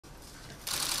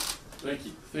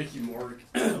Thank you, Mark.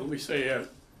 Let me say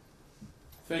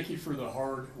thank you for the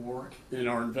hard work in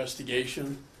our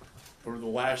investigation over the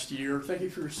last year. Thank you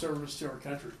for your service to our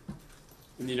country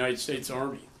in the United States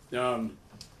Army.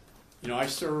 I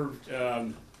served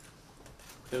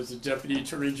as the Deputy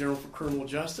Attorney General for Criminal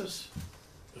Justice,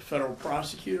 the Federal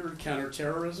Prosecutor,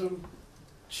 Counterterrorism,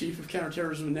 Chief of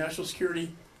Counterterrorism and National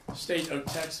Security, State of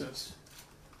Texas.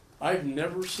 I've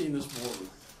never seen this board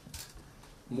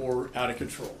more out of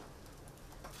control.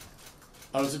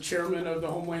 I was the chairman of the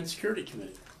Homeland Security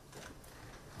Committee.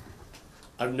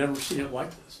 I've never seen it like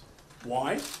this.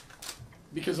 Why?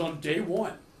 Because on day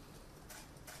one,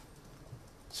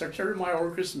 Secretary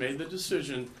Mayorkas made the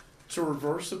decision to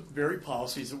reverse the very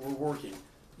policies that were working,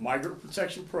 Migrant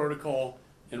Protection Protocol,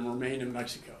 and remain in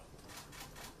Mexico.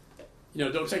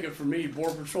 Don't take it from me,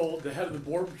 Border Patrol, the head of the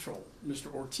Border Patrol,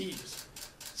 Mr. Ortiz,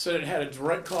 said it had a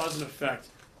direct cause and effect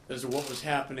as to what was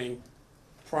happening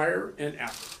prior and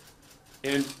after.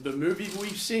 And the movie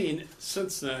we've seen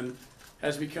since then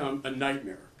has become a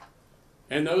nightmare.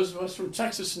 And those of us from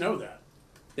Texas know that,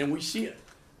 and we see it.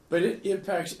 But it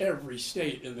impacts every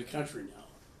state in the country now.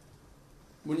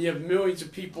 When you have millions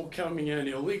of people coming in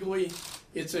illegally,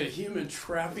 it's a human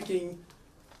trafficking,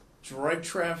 drug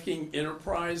trafficking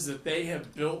enterprise that they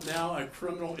have built now, a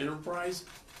criminal enterprise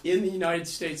in the United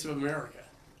States of America,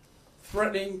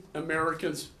 threatening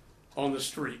Americans on the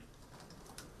street.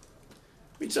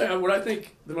 Let me tell you what I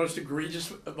think the most egregious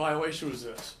violation was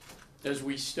this, as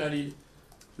we studied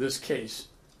this case.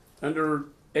 Under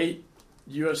 8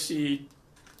 U.S.C.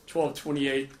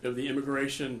 1228 of the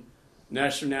Immigration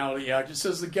Nationality Act, it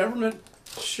says the government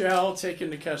shall take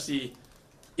into custody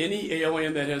any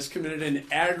alien that has committed an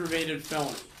aggravated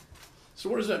felony. So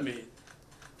what does that mean?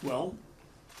 Well,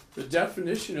 the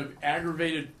definition of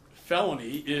aggravated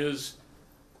felony is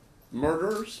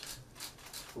murderers,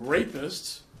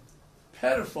 rapists,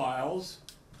 pedophiles,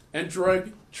 and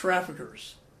drug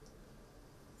traffickers.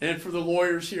 And for the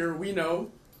lawyers here, we know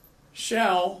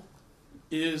shall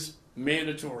is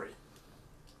mandatory.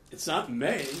 It's not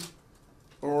may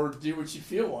or do what you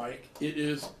feel like. It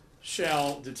is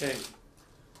shall detain.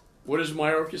 What does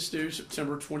Mayorkas do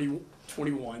September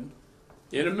 2021?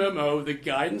 In a memo, the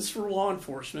guidance for law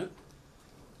enforcement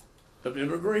of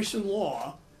immigration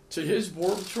law to his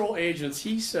Border Patrol agents,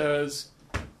 he says,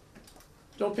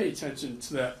 don't pay attention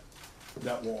to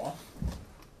that law.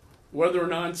 Whether a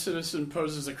non-citizen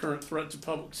poses a current threat to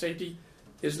public safety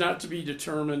is not to be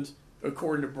determined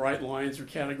according to bright lines or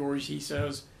categories, he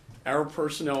says. Our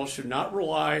personnel should not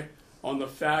rely on the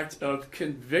fact of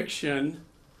conviction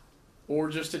or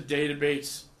just a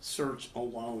database search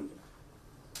alone.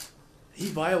 He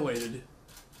violated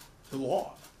the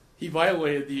law. He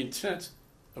violated the intent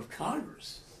of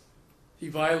Congress. He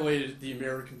violated the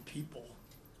American people.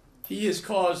 He has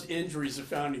caused injuries the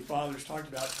Founding Fathers talked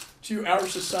about to our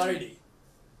society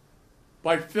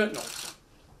by fentanyl.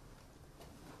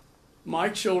 My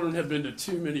children have been to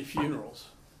too many funerals.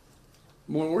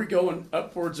 When we're going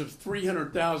upwards of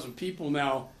 300,000 people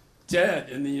now dead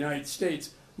in the United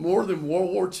States, more than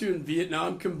World War II and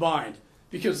Vietnam combined,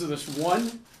 because of this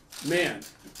one man.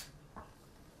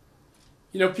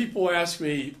 People ask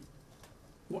me,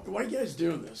 why are you guys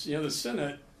doing this? The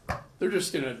Senate, they're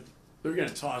going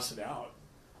to toss it out.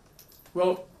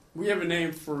 Well, we have a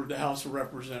name for the House of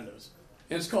Representatives,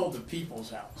 and it's called the People's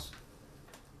House,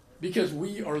 because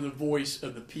we are the voice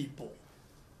of the people.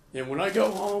 And when I go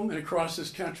home and across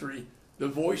this country, the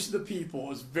voice of the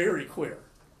people is very clear.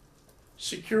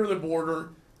 Secure the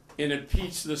border and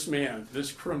impeach this man,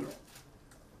 this criminal.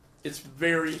 It's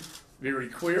very, very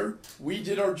clear. We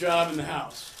did our job in the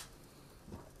House.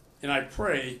 And I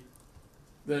pray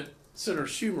that Senator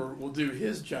Schumer will do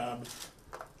his job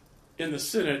in the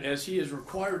Senate as he is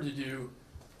required to do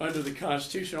under the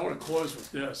Constitution. I want to close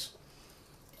with this.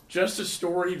 Justice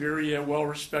Story, very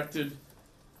well-respected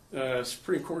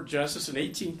Supreme Court justice in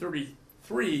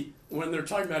 1833, when they're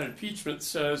talking about impeachment,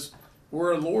 says,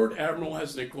 where a Lord Admiral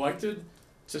has neglected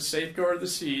to safeguard the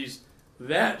seas,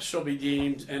 that shall be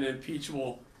deemed an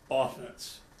impeachable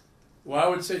offense. Well, I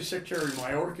would say Secretary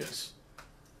Mayorkas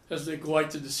has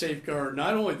neglected to safeguard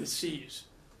not only the seas,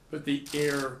 but the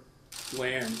air,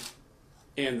 land,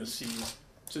 and the seas,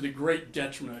 to the great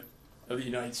detriment of the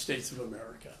United States of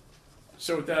America.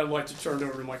 So with that, I'd like to turn it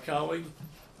over to my colleague,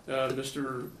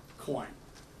 Mr. Klein.